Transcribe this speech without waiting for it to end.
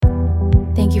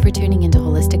Thank you for tuning into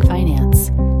Holistic Finance,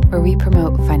 where we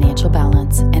promote financial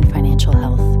balance and financial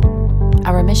health.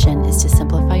 Our mission is to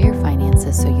simplify your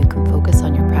finances so you can focus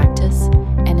on your practice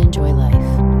and enjoy life.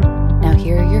 Now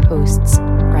here are your hosts,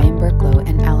 Ryan Burklow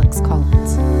and Alex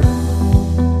Collins.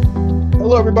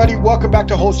 Hello, everybody. Welcome back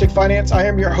to Holistic Finance. I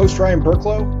am your host, Ryan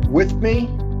Burklow. With me,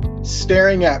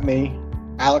 staring at me,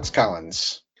 Alex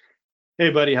Collins. Hey,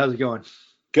 buddy. How's it going?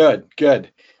 Good.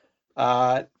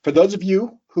 For those of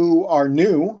you who are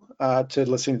new to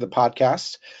listening to the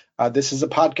podcast, this is a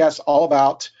podcast all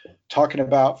about talking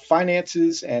about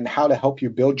finances and how to help you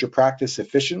build your practice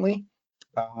efficiently.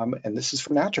 And this is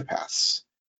for naturopaths.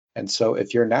 And so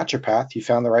if you're a naturopath, you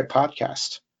found the right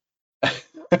podcast.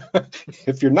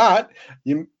 If you're not,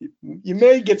 you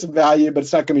may get some value, but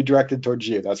it's not going to be directed towards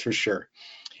you. That's for sure.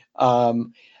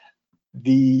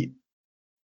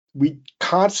 We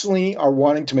constantly are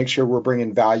wanting to make sure we're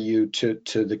bringing value to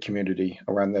the community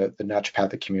around the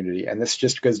naturopathic community. And this is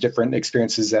just because different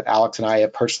experiences that Alex and I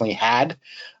have personally had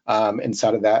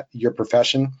inside of your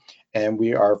profession. And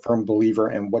we are a firm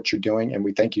believer in what you're doing. And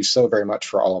we thank you so very much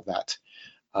for all of that.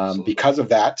 Because of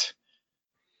that,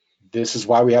 this is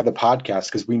why we have the podcast,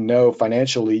 because we know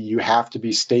financially you have to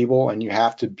be stable and you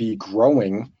have to be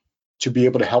growing to be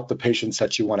able to help the patients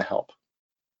that you want to help.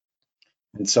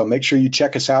 And so make sure you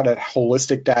check us out at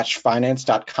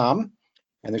holistic-finance.com.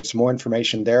 And there's more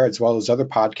information there, as well as other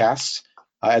podcasts,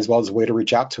 as well as a way to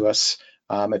reach out to us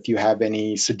if you have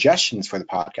any suggestions for the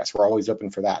podcast. We're always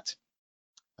open for that.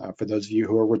 For those of you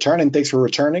who are returning, thanks for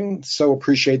returning. So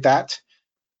appreciate that.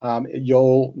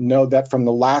 You'll know that from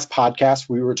the last podcast,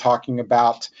 we were talking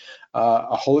about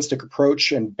a holistic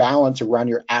approach and balance around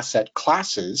your asset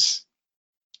classes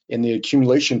in the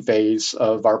accumulation phase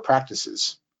of our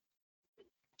practices.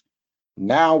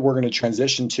 Now we're going to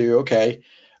transition to, okay,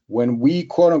 when we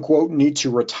quote unquote need to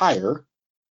retire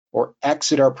or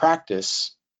exit our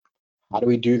practice, how do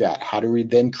we do that? How do we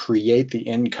then create the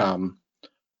income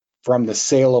from the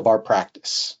sale of our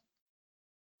practice?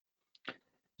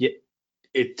 Yeah,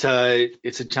 it's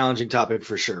a challenging topic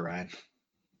for sure, Ryan.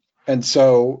 And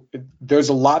so there's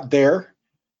a lot there.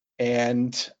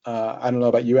 And I don't know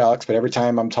about you, Alex, but every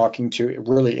time I'm talking to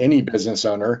really any business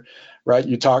owner, right,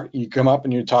 you come up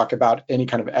and you talk about any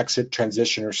kind of exit,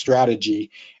 transition, or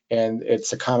strategy, and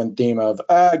it's a common theme of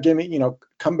give me,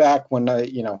 come back when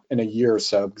in a year or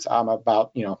so, because I'm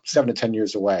about 7 to 10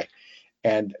 years away,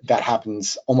 and that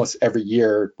happens almost every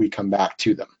year. We come back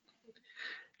to them.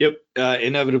 Yep,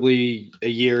 inevitably a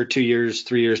year, 2 years,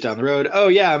 3 years down the road. Oh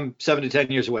yeah, I'm 7 to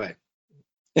 10 years away.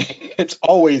 It's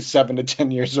always 7 to 10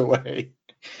 years away.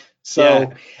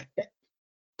 So, yeah.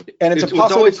 And it's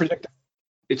impossible to predict.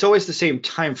 It's always the same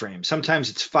time frame. Sometimes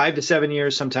it's 5 to 7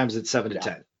 years. Sometimes it's 7 to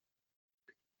 10.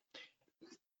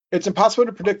 It's impossible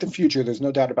to predict the future. There's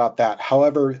no doubt about that.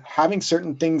 However, having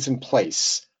certain things in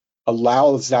place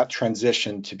allows that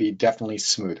transition to be definitely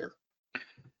smoother.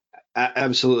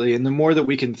 Absolutely. And the more that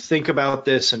we can think about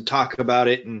this and talk about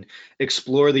it and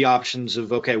explore the options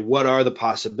of, okay, what are the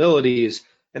possibilities,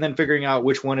 and then figuring out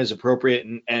which one is appropriate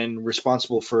and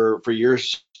responsible for your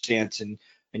stance and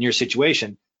your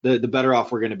situation, the better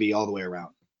off we're going to be all the way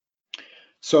around.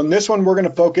 So in this one, we're going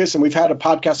to focus, and we've had a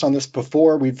podcast on this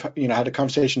before. We've had a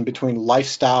conversation between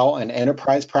lifestyle and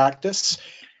enterprise practice.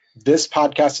 This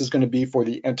podcast is going to be for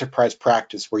the enterprise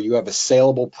practice, where you have a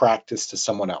saleable practice to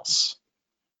someone else.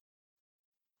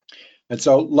 And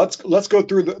so let's go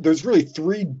through. There's really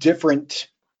 3 different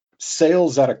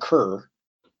sales that occur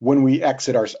when we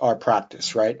exit our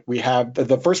practice, right? We have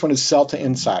the first one is sell to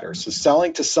insiders. So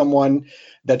selling to someone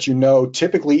that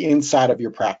typically inside of your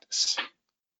practice.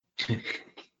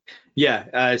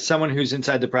 Yeah, someone who's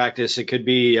inside the practice. It could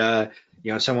be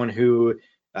someone who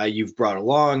you've brought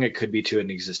along. It could be to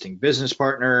an existing business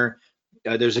partner.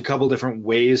 There's a couple different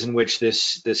ways in which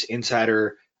this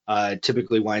insider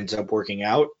typically winds up working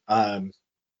out, and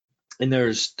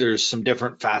there's some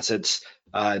different facets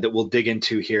that we'll dig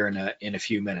into here in a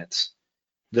few minutes.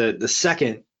 The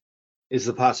second is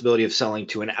the possibility of selling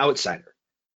to an outsider.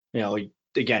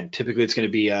 Again, typically it's going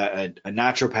to be a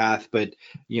naturopath, but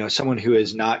someone who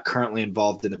is not currently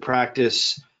involved in the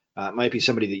practice. Might be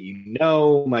somebody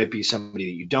that might be somebody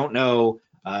that you don't know,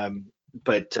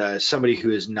 but somebody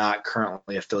who is not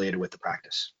currently affiliated with the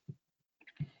practice.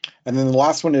 And then the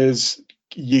last one is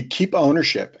you keep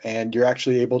ownership, and you're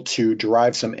actually able to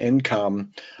derive some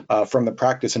income from the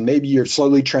practice. And maybe you're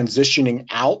slowly transitioning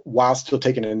out while still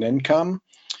taking an income,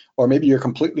 or maybe you're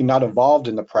completely not involved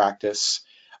in the practice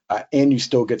and you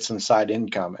still get some side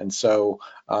income. And so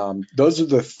those are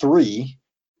the 3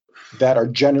 that are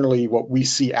generally what we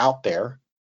see out there.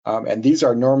 And these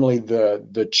are normally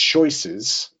the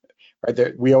choices.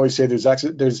 right? We always say there's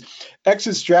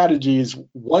exit strategies.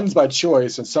 One's by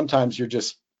choice, and sometimes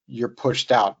you're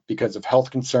pushed out because of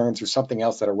health concerns or something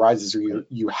else that arises, or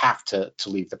you have to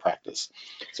leave the practice.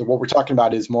 So what we're talking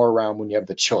about is more around when you have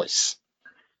the choice.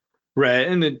 Right,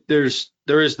 and there is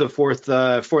the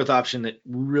fourth option that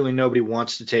really nobody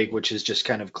wants to take, which is just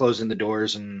kind of closing the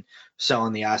doors and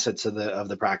selling the assets of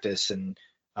the practice and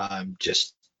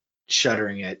just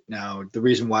shuttering it. Now, the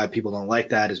reason why people don't like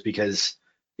that is because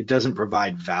it doesn't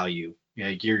provide value.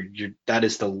 That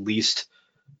is the least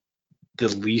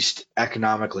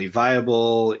economically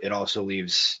viable. It also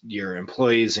leaves your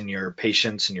employees and your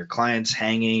patients and your clients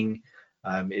hanging.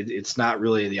 It's not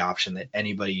really the option that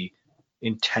anybody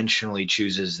intentionally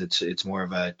chooses. It's more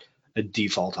of a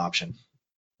default option.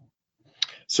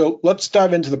 So let's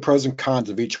dive into the pros and cons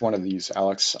of each one of these,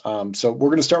 Alex. So we're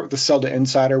going to start with the sell to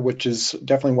insider, which is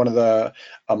definitely one of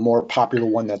a more popular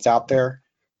one that's out there.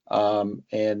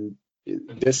 And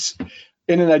this,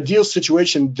 in an ideal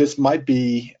situation, this might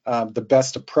be the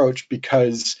best approach,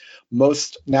 because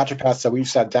most naturopaths that we've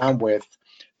sat down with,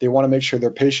 they want to make sure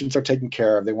their patients are taken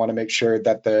care of. They want to make sure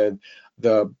that the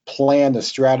plan, the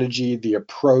strategy, the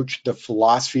approach, the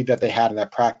philosophy that they had in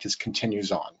that practice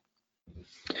continues on.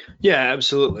 Yeah,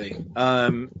 absolutely.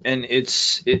 And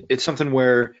it's something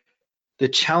where the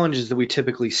challenges that we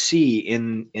typically see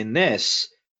in this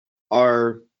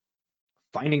are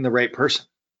finding the right person.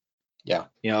 Yeah.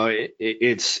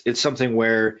 It's something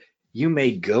where you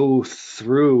may go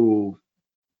through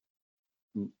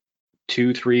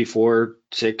 2, 3, 4,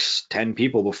 6, 10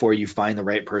 people before you find the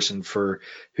right person for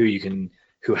who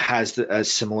has a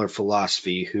similar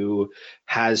philosophy, who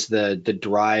has the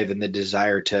drive and the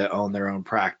desire to own their own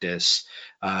practice.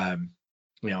 I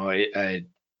can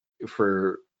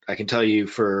tell you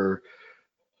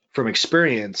from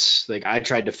experience, like I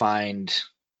tried to find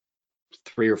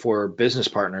 3 or 4 business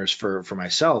partners for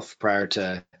myself prior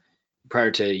to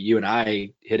you and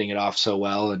I hitting it off so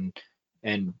well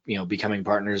and becoming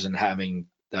partners and having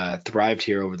thrived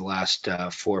here over the last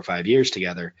 4 or 5 years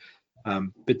together.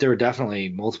 But there were definitely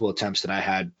multiple attempts that I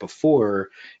had before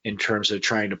in terms of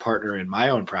trying to partner in my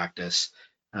own practice.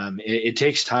 It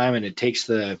takes time, and it takes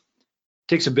a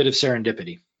bit of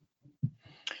serendipity.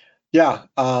 Yeah.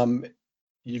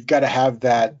 You've got to have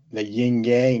the yin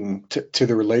yang to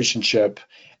the relationship,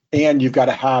 and you've got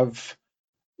to have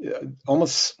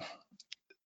almost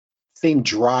same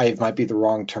drive, might be the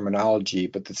wrong terminology,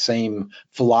 but the same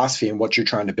philosophy in what you're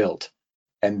trying to build.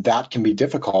 And that can be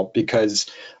difficult because,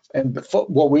 and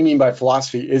what we mean by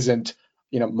philosophy isn't,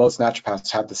 most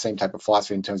naturopaths have the same type of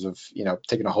philosophy in terms of,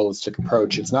 taking a holistic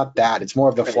approach. It's not that. It's more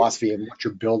of the philosophy and what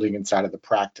you're building inside of the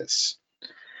practice.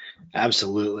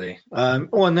 Absolutely.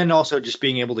 Well, and then also just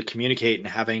being able to communicate and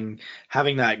having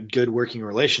that good working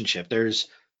relationship. There's,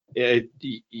 the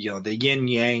yin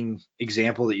yang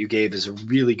example that you gave is a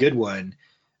really good one,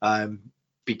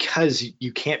 because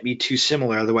you can't be too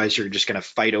similar. Otherwise, you're just going to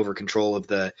fight over control of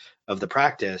the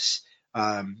practice.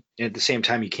 And at the same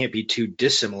time, you can't be too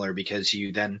dissimilar, because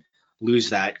you then lose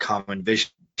that common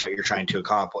vision of what you're trying to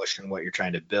accomplish and what you're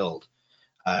trying to build.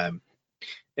 And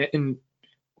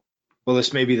well,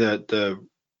 this may be the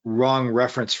wrong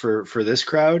reference for this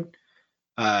crowd.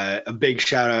 A big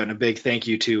shout out and a big thank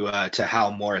you to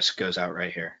Hal Morris goes out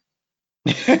right here.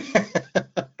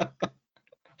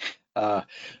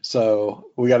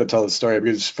 So we got to tell the story,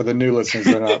 because for the new listeners,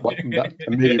 they're not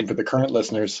medium for the current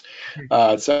listeners.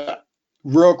 So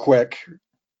real quick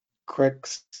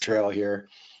trail here.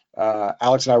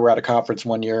 Alex and I were at a conference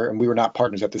one year, and we were not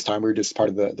partners at this time. We were just part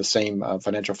of the same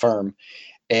financial firm.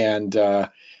 And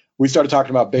we started talking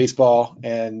about baseball,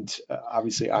 and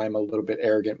obviously I'm a little bit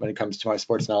arrogant when it comes to my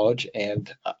sports knowledge,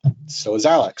 and so is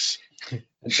Alex.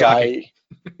 And so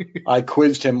I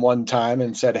quizzed him one time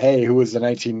and said, hey, who was the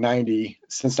 1990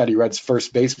 Cincinnati Reds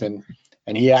first baseman?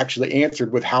 And he actually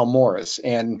answered with Hal Morris.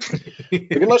 And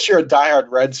unless you're a diehard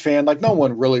Reds fan, no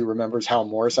one really remembers Hal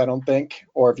Morris, I don't think.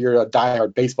 Or if you're a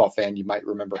diehard baseball fan, you might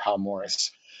remember Hal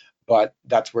Morris. But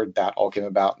that's where that all came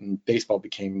about, and baseball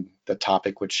became the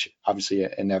topic, which obviously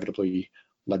inevitably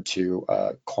led to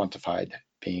Quantified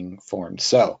being formed.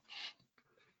 So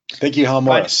thank you, Hal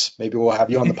Morris. Maybe we'll have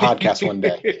you on the podcast one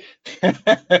day.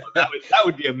 that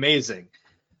would be amazing.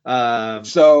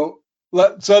 So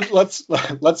let's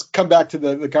come back to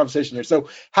the conversation here. So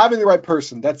having the right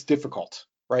person, that's difficult,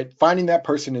 right? Finding that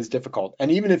person is difficult.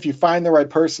 And even if you find the right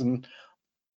person,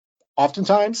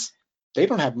 oftentimes they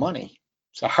don't have money.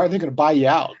 So how are they going to buy you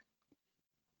out?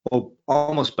 Well,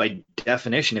 almost by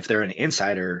definition, if they're an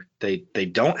insider, they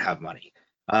don't have money.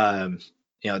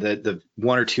 The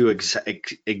one or two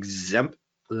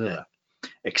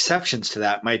Exceptions to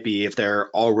that might be if they're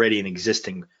already an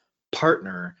existing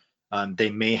partner, they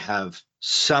may have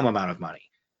some amount of money.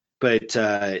 But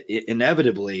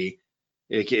inevitably,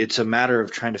 it's a matter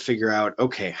of trying to figure out,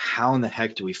 okay, how in the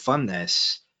heck do we fund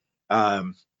this?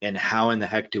 And how in the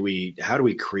heck do we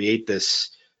create this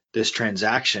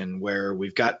transaction where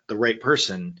we've got the right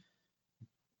person,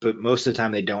 but most of the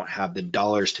time they don't have the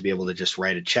dollars to be able to just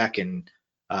write a check and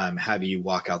have you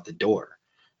walk out the door.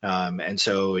 And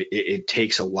so it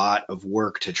takes a lot of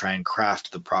work to try and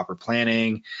craft the proper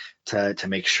planning to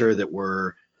make sure that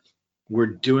we're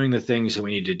doing the things that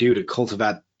we need to do to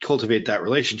cultivate that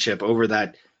relationship over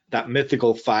that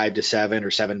mythical 5 to 7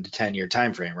 or 7 to 10 year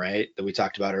time frame, right? That we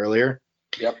talked about earlier.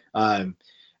 Yep. And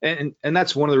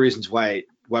that's one of the reasons why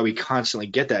we constantly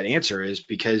get that answer, is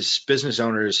because business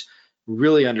owners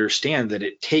really understand that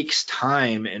it takes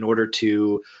time in order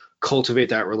to cultivate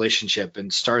that relationship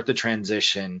and start the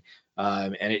transition.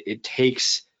 And it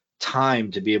takes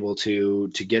time to be able to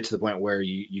get to the point where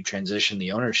you transition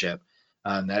the ownership.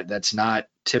 That's not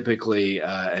typically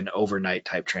an overnight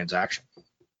type transaction.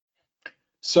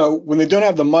 So when they don't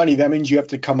have the money, that means you have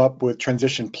to come up with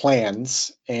transition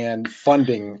plans and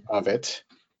funding of it.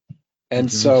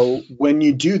 And so when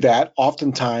you do that,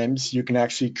 oftentimes you can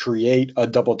actually create a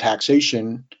double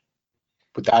taxation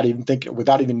without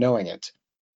even knowing it.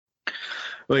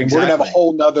 Well, and we're gonna have a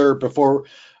whole nother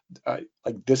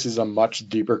like this is a much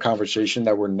deeper conversation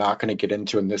that we're not going to get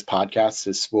into in this podcast.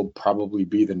 This will probably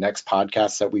be the next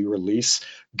podcast that we release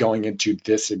going into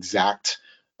this exact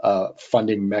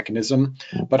funding mechanism.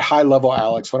 But high level,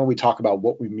 Alex, why don't we talk about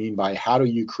what we mean by how do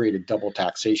you create a double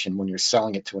taxation when you're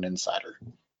selling it to an insider?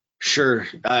 Sure.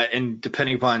 And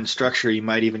depending upon structure, you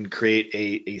might even create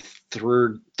a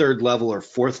third level or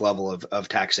fourth level of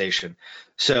taxation.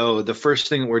 So the first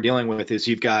thing that we're dealing with is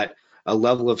you've got a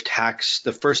level of tax.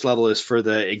 The first level is for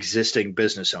the existing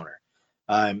business owner.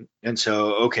 And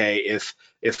so, okay, if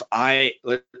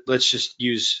let's just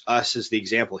use us as the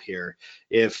example here.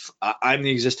 If I'm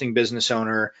the existing business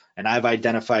owner and I've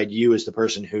identified you as the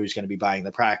person who's going to be buying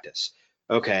the practice,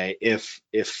 okay, if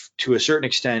to a certain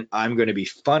extent I'm going to be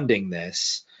funding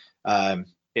this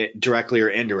directly or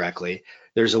indirectly,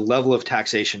 there's a level of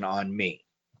taxation on me.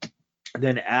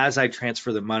 Then as I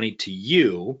transfer the money to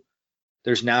you,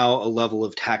 there's now a level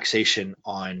of taxation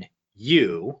on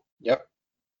you. Yep.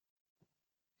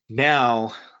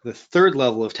 Now, the third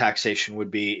level of taxation would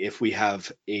be if we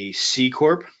have a C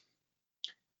Corp,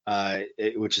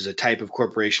 which is a type of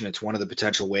corporation. It's one of the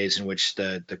potential ways in which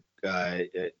to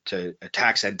a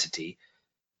tax entity,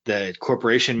 the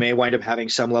corporation may wind up having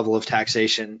some level of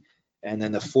taxation. And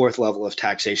then the fourth level of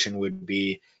taxation would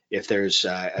be if there's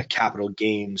a capital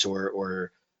gains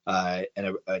or a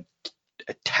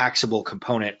taxable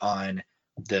component on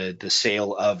the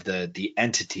sale of the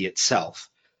entity itself.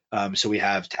 So we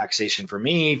have taxation for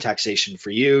me, taxation for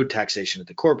you, taxation at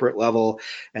the corporate level,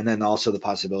 and then also the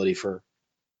possibility for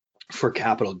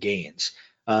capital gains.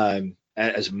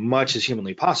 As much as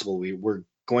humanly possible, we're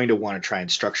going to want to try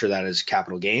and structure that as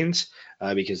capital gains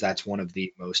because that's one of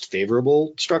the most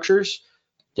favorable structures.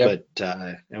 Yep.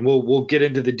 But and we'll get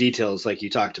into the details like you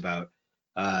talked about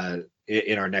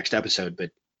in our next episode.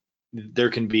 But there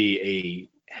can be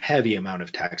a heavy amount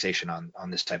of taxation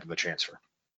on this type of a transfer.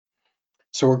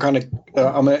 So we're kind of,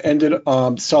 I'm going to end it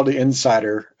sell to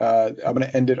insider. I'm going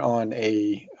to end it on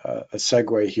a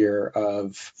segue here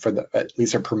of at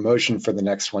least a promotion for the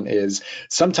next one is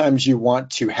sometimes you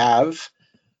want to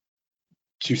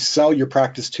sell your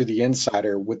practice to the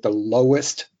insider with the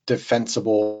lowest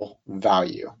defensible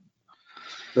value,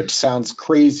 which sounds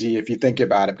crazy if you think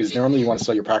about it, because normally you want to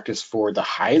sell your practice for the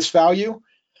highest value.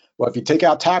 Well, if you take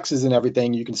out taxes and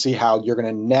everything, you can see how you're going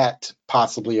to net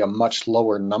possibly a much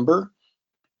lower number.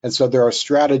 And so there are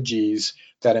strategies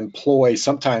that employ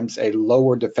sometimes a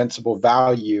lower defensible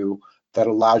value that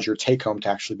allows your take home to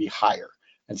actually be higher.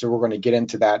 And so we're going to get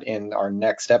into that in our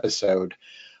next episode.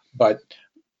 But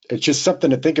it's just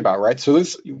something to think about, right? So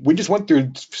we just went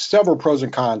through several pros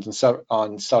and cons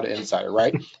on sell to insider,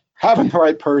 right? Having the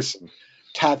right person,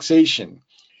 taxation,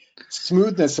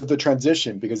 smoothness of the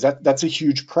transition, because that's a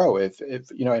huge pro. If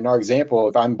you know, in our example,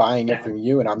 if I'm buying it from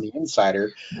you and I'm the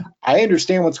insider, I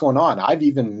understand what's going on. I've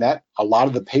even met a lot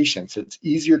of the patients. It's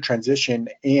easier transition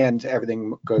and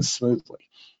everything goes smoothly.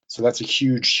 So that's a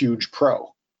huge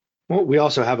pro. Well, we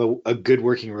also have a good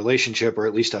working relationship, or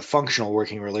at least a functional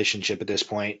working relationship at this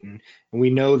point, and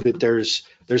we know that there's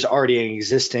already an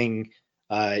existing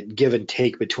give and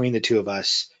take between the two of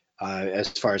us as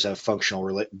far as a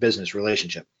functional business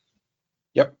relationship.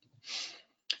 Yep.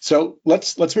 So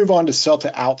let's move on to sell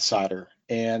to outsider.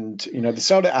 And, the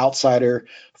sell to outsider,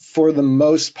 for the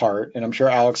most part, and I'm sure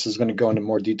Alex is going to go into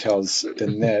more details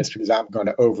than this because I'm going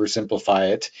to oversimplify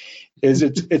it, is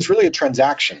it's really a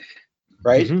transaction,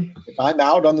 right? Mm-hmm. If I'm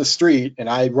out on the street and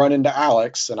I run into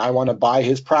Alex and I want to buy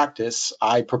his practice,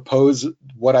 I propose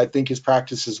what I think his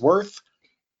practice is worth,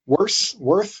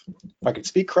 if I could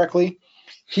speak correctly.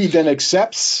 He then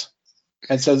accepts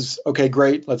and says, okay,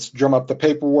 great, let's drum up the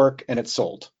paperwork, and it's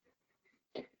sold.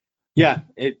 Yeah,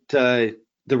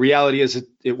 the reality is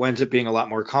it winds up being a lot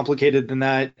more complicated than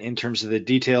that in terms of the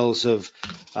details of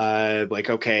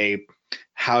okay,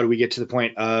 how do we get to the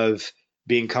point of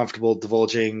being comfortable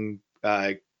divulging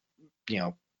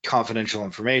confidential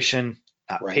information,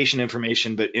 not Right. patient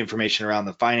information, but information around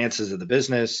the finances of the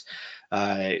business,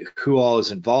 who all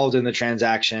is involved in the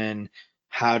transaction,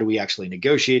 how do we actually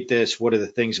negotiate this, what are the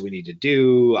things we need to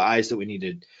do, I's that we need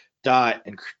to dot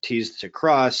and T's to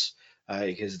cross,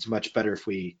 because it's much better if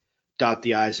we dot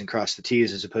the I's and cross the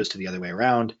T's as opposed to the other way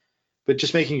around. But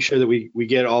just making sure that we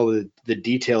get all the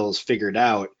details figured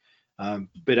out.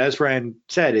 But as Ryan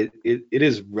said, it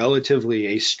is relatively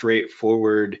a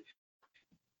straightforward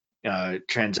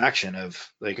transaction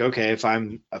of okay, if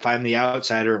I'm the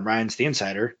outsider and Ryan's the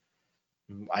insider,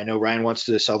 I know Ryan wants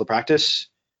to sell the practice.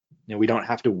 We don't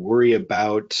have to worry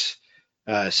about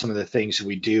some of the things that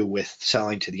we do with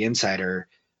selling to the insider.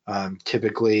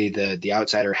 Typically, the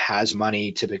outsider has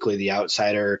money. Typically, the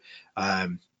outsider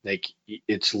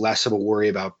it's less of a worry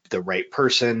about the right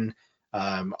person.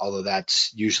 Although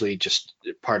that's usually just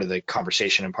part of the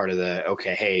conversation and part of the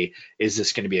okay, hey, is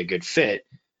this going to be a good fit?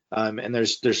 And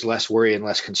there's less worry and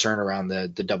less concern around the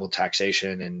double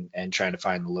taxation and trying to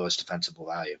find the lowest defensible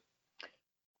value.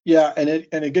 Yeah, and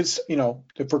it gets,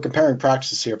 if we're comparing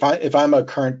practices here, if I'm a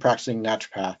current practicing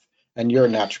naturopath and you're a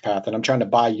naturopath and I'm trying to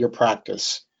buy your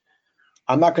practice,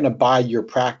 I'm not going to buy your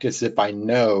practice if I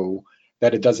know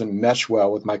that it doesn't mesh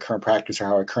well with my current practice or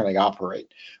how I currently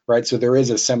operate, right? So there is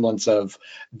a semblance of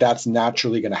that's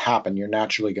naturally going to happen. You're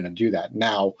naturally going to do that.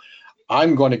 Now,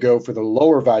 I'm going to go for the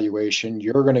lower valuation.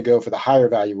 You're going to go for the higher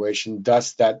valuation.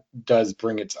 Thus, that does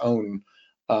bring its own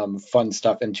fun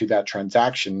stuff into that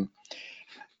transaction.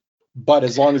 But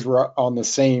as long as we're on the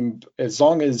same, as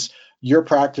long as your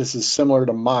practice is similar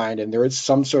to mine and there is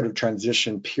some sort of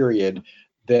transition period,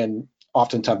 then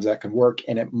oftentimes that can work.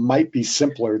 And it might be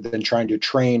simpler than trying to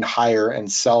train, hire,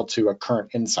 and sell to a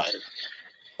current insider.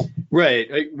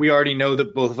 Right. We already know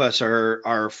that both of us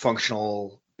are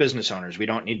functional business owners. We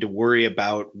don't need to worry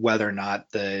about whether or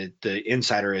not the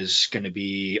insider is going to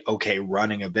be okay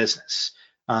running a business.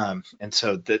 And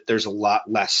so there's a lot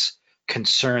less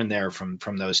concern there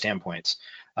from those standpoints.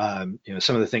 Some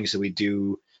of the things that we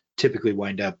do typically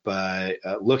wind up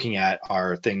looking at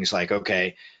are things like,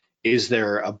 okay, is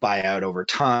there a buyout over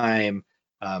time?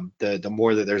 The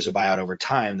more that there's a buyout over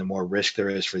time, the more risk there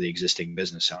is for the existing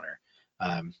business owner.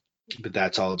 But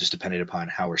that's all just dependent upon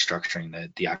how we're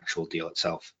structuring the actual deal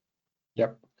itself.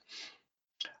 Yep.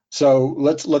 So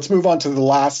let's move on to the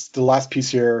last piece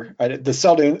here. The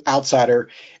sell to outsider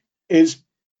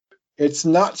it's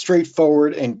not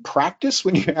straightforward in practice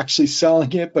when you're actually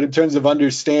selling it, but in terms of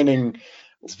understanding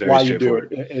why you do it,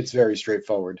 it's very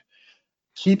straightforward.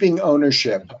 Keeping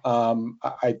ownership.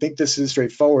 I think this is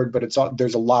straightforward, but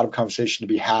there's a lot of conversation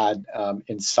to be had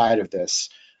inside of this.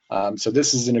 So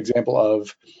this is an example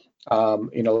of,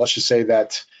 let's just say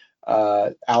that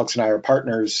Alex and I are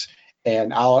partners,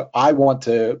 and I want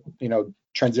to,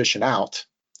 transition out,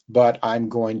 but I'm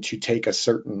going to take a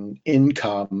certain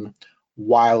income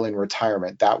while in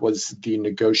retirement. That was the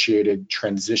negotiated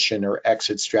transition or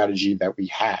exit strategy that we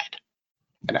had.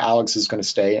 And Alex is going to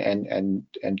stay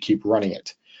and keep running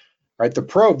it. Right? The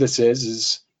pro of this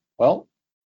is, well,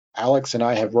 Alex and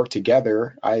I have worked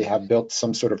together. I have built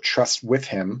some sort of trust with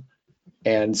him.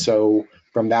 And so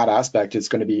from that aspect, it's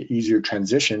going to be an easier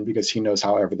transition because he knows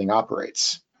how everything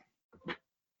operates.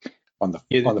 On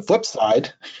the flip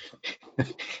side,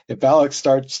 if Alex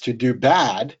starts to do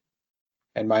bad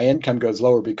and my income goes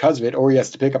lower because of it, or he has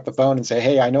to pick up the phone and say,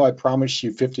 hey, I know I promised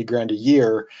you 50 grand a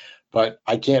year, but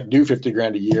I can't do 50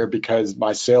 grand a year because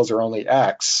my sales are only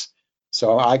X.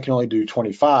 So I can only do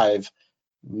 25.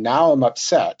 Now I'm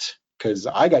upset because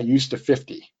I got used to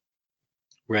 50.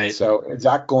 Right. So is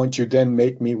that going to then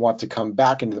make me want to come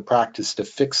back into the practice to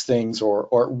fix things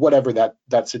or whatever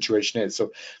that situation is?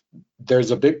 So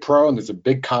there's a big pro and there's a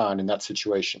big con in that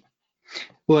situation.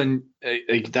 Well, and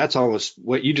that's almost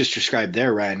what you just described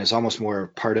there, Ryan, is almost more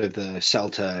part of the sell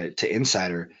to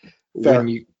insider. Fair.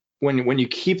 When you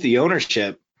keep the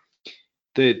ownership,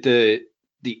 the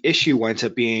issue winds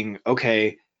up being,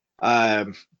 okay,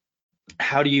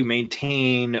 how do you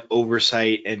maintain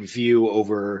oversight and view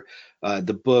over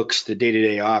the books, the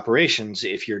day-to-day operations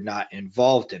if you're not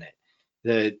involved in it.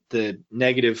 The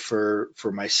negative for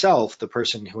myself, the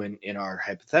person who in our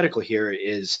hypothetical here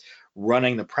is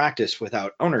running the practice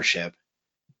without ownership.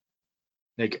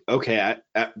 Like, okay,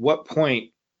 at what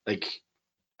point,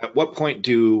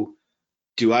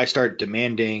 do I start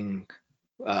demanding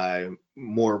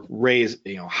more raise,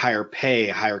 higher pay,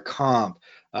 higher comp?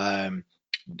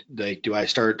 Do I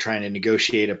start trying to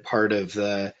negotiate a part of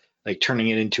the, turning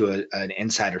it into an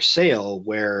insider sale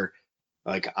where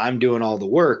I'm doing all the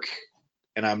work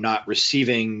and I'm not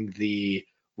receiving the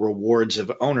rewards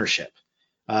of ownership?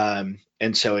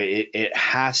 And so it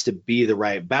has to be the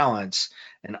right balance.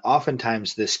 And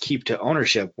oftentimes this keep to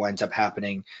ownership winds up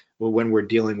happening when we're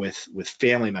dealing with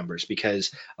family members,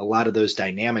 because a lot of those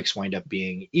dynamics wind up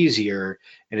being easier.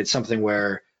 And it's something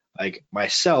where,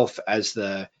 myself, as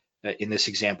in this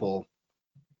example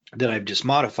that I've just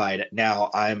modified,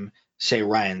 now I'm, say,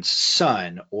 Ryan's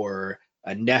son or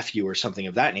a nephew or something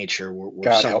of that nature.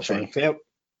 We're some sort of family.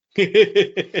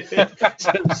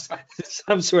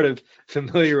 some sort of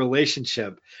familiar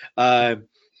relationship. Now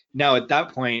at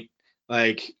that point,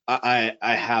 I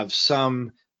have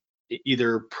some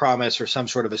either promise or some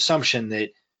sort of assumption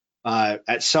that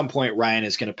at some point Ryan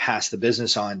is going to pass the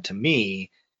business on to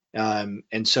me.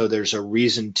 And so there's a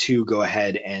reason to go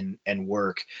ahead and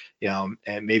work,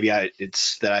 and maybe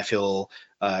it's that I feel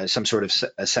some sort of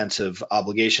a sense of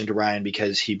obligation to Ryan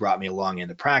because he brought me along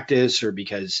into practice, or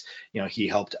because, he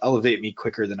helped elevate me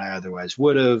quicker than I otherwise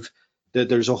would have. That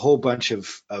there's a whole bunch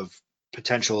of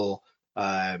potential,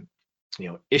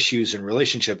 issues and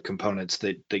relationship components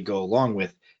that go along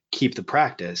with keep the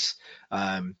practice.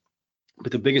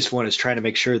 But the biggest one is trying to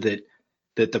make sure that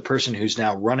the person who's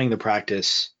now running the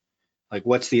practice,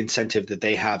 what's the incentive that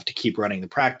they have to keep running the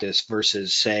practice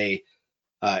versus say,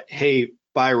 hey,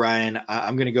 bye, Ryan,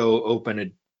 I'm going to go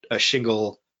open a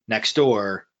shingle next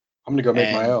door. I'm going to go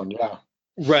make my own. Yeah.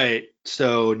 Right.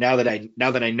 So now that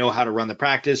I know how to run the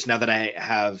practice, now that I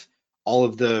have all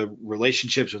of the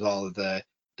relationships with all of the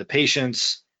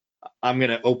patients, I'm going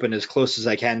to open as close as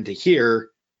I can to here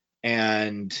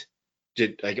and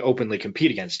openly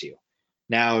compete against you.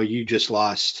 Now you just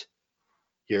lost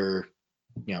your,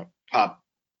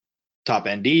 top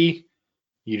ND. You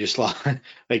just lost,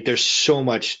 there's so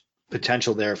much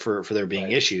potential there for there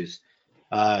being issues.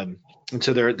 And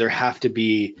so there have to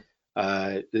be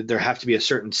a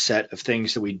certain set of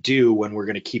things that we do when we're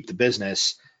going to keep the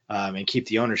business and keep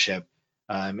the ownership.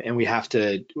 And we have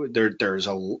to, there's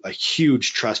a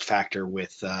huge trust factor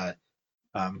with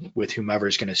whomever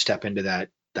is going to step into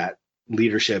that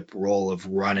leadership role of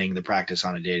running the practice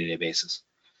on a day-to-day basis.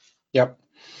 Yep.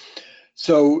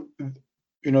 So,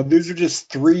 these are just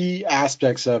three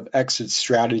aspects of exit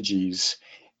strategies.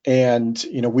 And,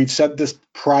 we've said this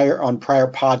on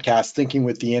prior podcasts, thinking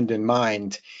with the end in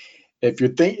mind. If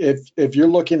you're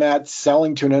looking at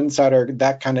selling to an insider,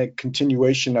 that kind of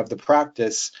continuation of the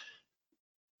practice,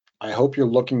 I hope you're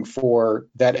looking for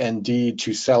that ND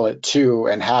to sell it to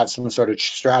and have some sort of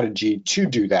strategy to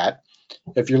do that.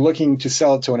 If you're looking to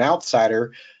sell it to an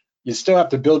outsider, you still have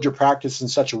to build your practice in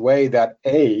such a way that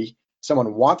A,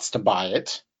 someone wants to buy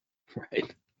it,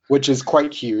 right, which is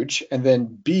quite huge. And then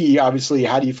B, obviously,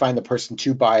 how do you find the person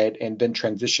to buy it and then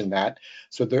transition that?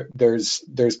 So there's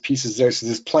pieces there. So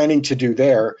there's planning to do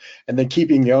there, and then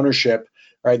keeping the ownership,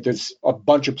 right? There's a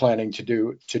bunch of planning to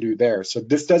do there. So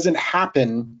this doesn't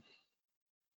happen.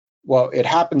 Well, it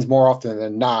happens more often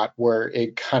than not where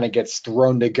it kind of gets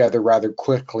thrown together rather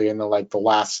quickly in the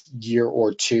last year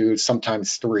or two,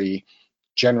 sometimes 3,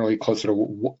 generally closer to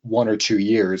 1 or 2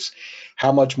 years.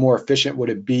 How much more efficient would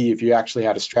it be if you actually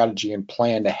had a strategy and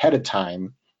planned ahead of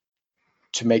time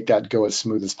to make that go as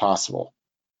smooth as possible?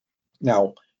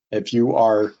 Now, if you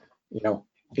are,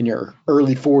 in your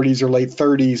early 40s or late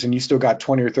 30s and you still got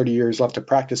 20 or 30 years left to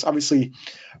practice, obviously,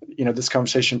 this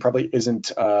conversation probably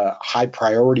isn't a high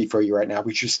priority for you right now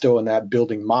because you're still in that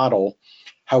building model.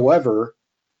 However,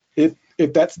 if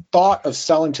that thought of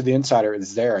selling to the insider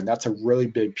is there and that's a really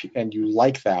big, and you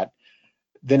like that,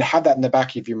 then have that in the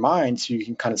back of your mind so you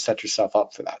can kind of set yourself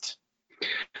up for that.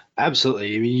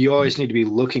 Absolutely. I mean, you always need to be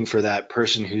looking for that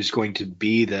person who's going to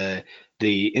be the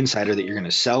insider that you're going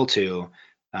to sell to.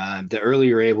 The earlier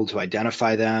you're able to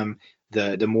identify them,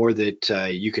 the more that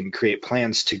you can create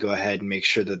plans to go ahead and make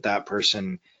sure that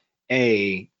person,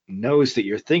 A, knows that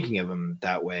you're thinking of them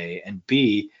that way, and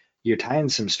B, you're tying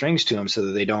some strings to them so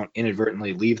that they don't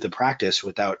inadvertently leave the practice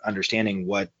without understanding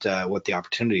what the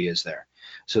opportunity is there.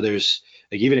 So there's,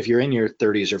 even if you're in your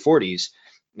 30s or 40s,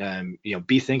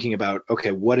 be thinking about,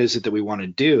 okay, what is it that we want to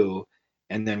do?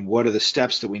 And then what are the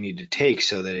steps that we need to take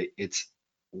so that it's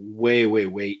way, way,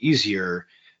 way easier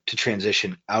to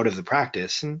transition out of the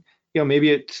practice. And,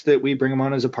 maybe it's that we bring them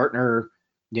on as a partner,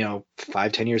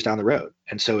 5-10 years down the road.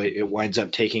 And so it winds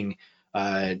up taking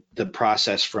the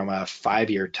process from a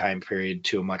 5-year time period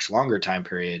to a much longer time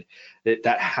period.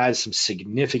 That has some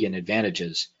significant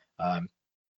advantages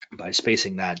by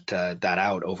spacing that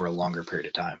out over a longer period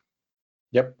of time.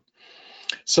 Yep.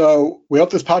 So we hope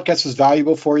this podcast was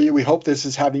valuable for you. We hope this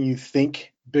is having you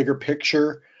think bigger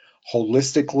picture,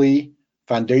 holistically,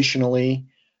 foundationally,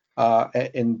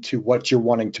 into what you're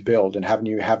wanting to build and having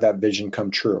you have that vision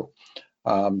come true.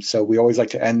 So we always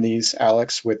like to end these,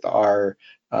 Alex, with our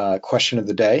question of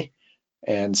the day.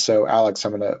 And so, Alex,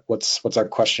 what's our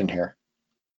question here?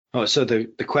 Oh, so the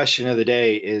question of the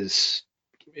day is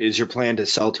your plan to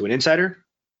sell to an insider,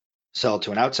 sell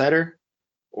to an outsider,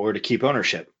 or to keep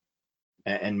ownership?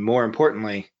 And more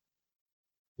importantly,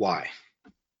 why?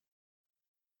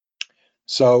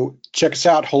 So check us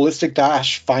out,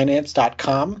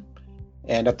 holistic-finance.com.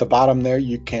 And at the bottom there,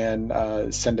 you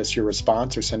can send us your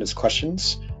response or send us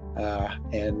questions.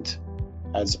 And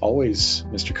as always,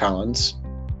 Mr. Collins.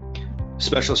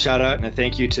 Special shout out and a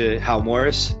thank you to Hal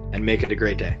Morris, and make it a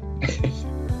great day.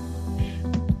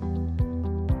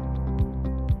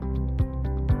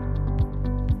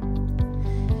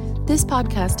 This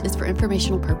podcast is for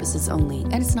informational purposes only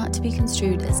and is not to be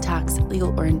construed as tax,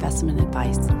 legal, or investment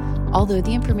advice. Although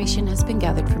the information has been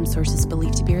gathered from sources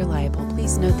believed to be reliable,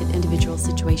 please note that individual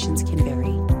situations can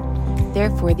vary.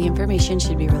 Therefore, the information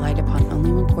should be relied upon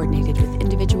only when coordinated with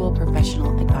individual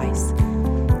professional advice.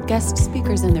 Guest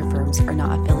speakers and their firms are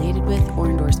not affiliated with or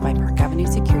endorsed by Park Avenue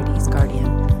Securities,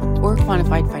 Guardian, or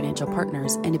Quantified Financial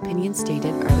Partners, and opinions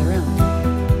stated are their own.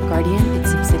 Guardian,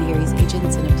 its subsidiaries,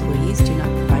 agents, and employees do not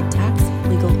provide tax,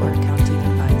 legal, or accounting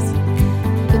advice.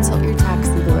 Consult your tax,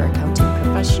 legal, or accounting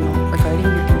professional regarding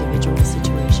your individual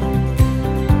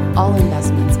situation. All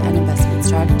investments and investment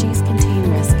strategies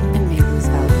contain risk and may lose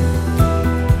value.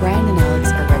 Brian and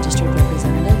Alex are registered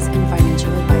representatives and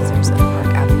financial advisors of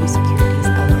Park Avenue Securities,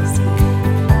 LLC.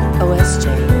 OSJ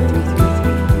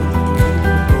 333 North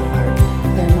Indian Boulevard,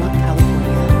 Claremont,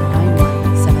 California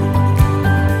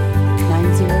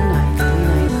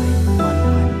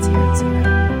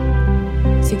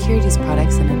 9171399-1100. Securities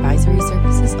products and advisory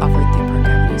services offered through Park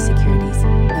Avenue Securities,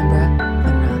 LIMBRA,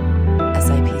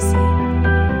 SIPC.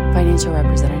 Financial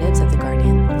representatives of the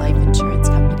Guardian Life Insurance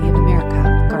Company of America.